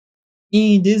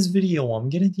In this video, I'm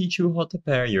gonna teach you how to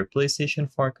pair your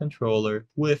PlayStation 4 controller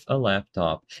with a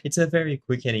laptop. It's a very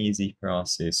quick and easy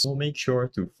process, so make sure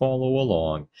to follow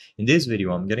along. In this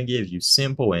video, I'm gonna give you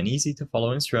simple and easy to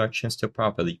follow instructions to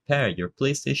properly pair your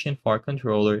PlayStation 4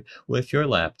 controller with your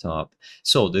laptop.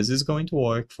 So this is going to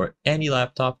work for any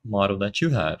laptop model that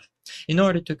you have. In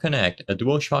order to connect a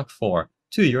DualShock 4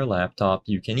 to your laptop,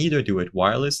 you can either do it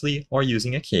wirelessly or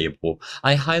using a cable.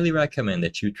 I highly recommend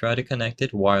that you try to connect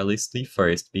it wirelessly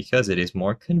first because it is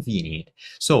more convenient.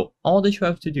 So all that you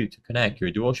have to do to connect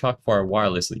your DualShock 4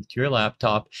 wirelessly to your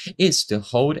laptop is to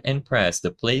hold and press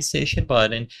the PlayStation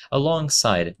button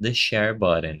alongside the share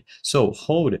button. So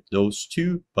hold those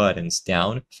two buttons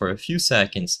down for a few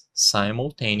seconds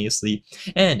simultaneously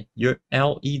and your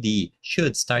LED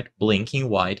should start blinking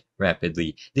white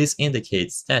rapidly. This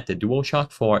indicates that the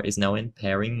DualShock 4 is now in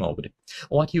pairing mode.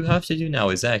 What you have to do now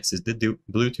is access the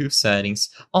Bluetooth settings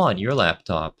on your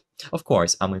laptop. Of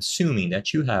course, I'm assuming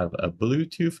that you have a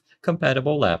Bluetooth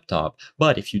compatible laptop,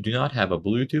 but if you do not have a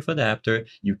Bluetooth adapter,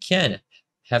 you can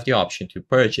have the option to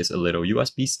purchase a little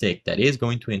USB stick that is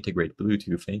going to integrate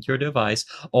Bluetooth into your device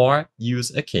or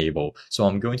use a cable. So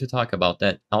I'm going to talk about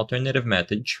that alternative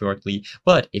method shortly,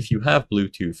 but if you have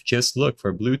Bluetooth, just look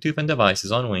for Bluetooth and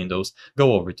devices on Windows,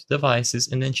 go over to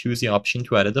devices and then choose the option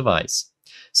to add a device.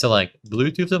 Select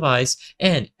Bluetooth device,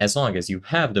 and as long as you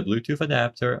have the Bluetooth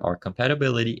adapter or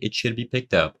compatibility, it should be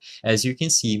picked up. As you can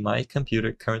see, my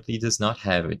computer currently does not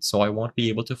have it, so I won't be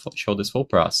able to show this full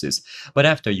process. But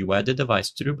after you add the device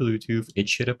to the Bluetooth, it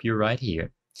should appear right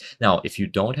here. Now, if you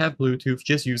don't have Bluetooth,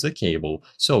 just use a cable.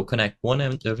 So connect one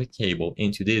end of a cable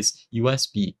into this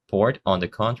USB port on the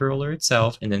controller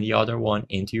itself, and then the other one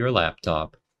into your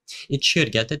laptop. It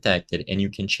should get detected, and you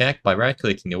can check by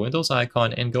right-clicking the Windows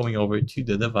icon and going over to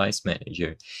the device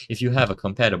manager. If you have a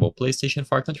compatible PlayStation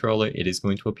 4 controller, it is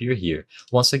going to appear here.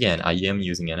 Once again, I am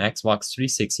using an Xbox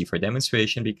 360 for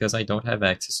demonstration because I don't have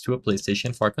access to a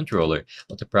PlayStation 4 controller,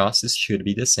 but the process should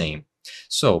be the same.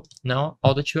 So now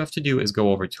all that you have to do is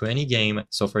go over to any game.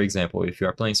 So for example, if you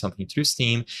are playing something through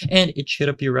Steam, and it should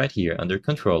appear right here under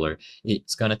controller.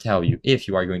 It's gonna tell you if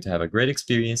you are going to have a great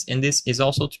experience, and this is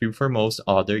also true for most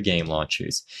other game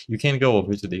launchers. You can go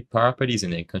over to the properties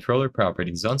and then controller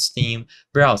properties on Steam,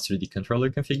 browse through the controller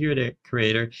configurator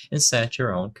creator, and set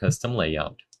your own custom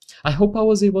layout. I hope I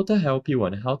was able to help you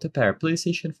on how to pair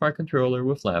PlayStation 4 controller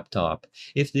with laptop.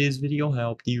 If this video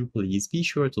helped you, please be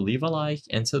sure to leave a like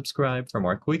and subscribe for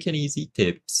more quick and easy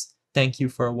tips. Thank you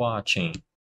for watching.